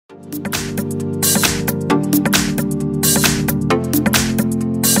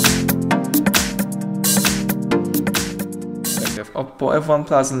Oppo F1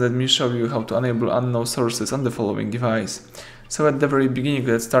 Plus, and let me show you how to enable unknown sources on the following device. So at the very beginning,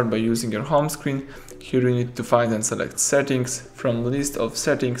 let's start by using your home screen. Here you need to find and select settings. From the list of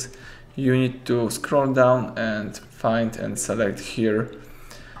settings, you need to scroll down and find and select here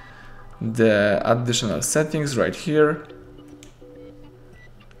the additional settings right here.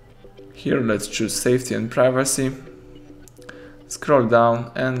 Here let's choose safety and privacy. Scroll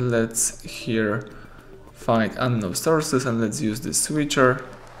down and let's here find unknown sources, and let's use the switcher.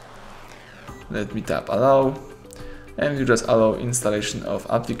 Let me tap allow, and you just allow installation of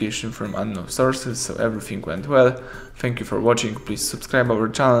application from unknown sources. So everything went well. Thank you for watching. Please subscribe our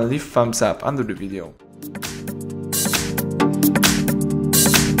channel, leave thumbs up under the video.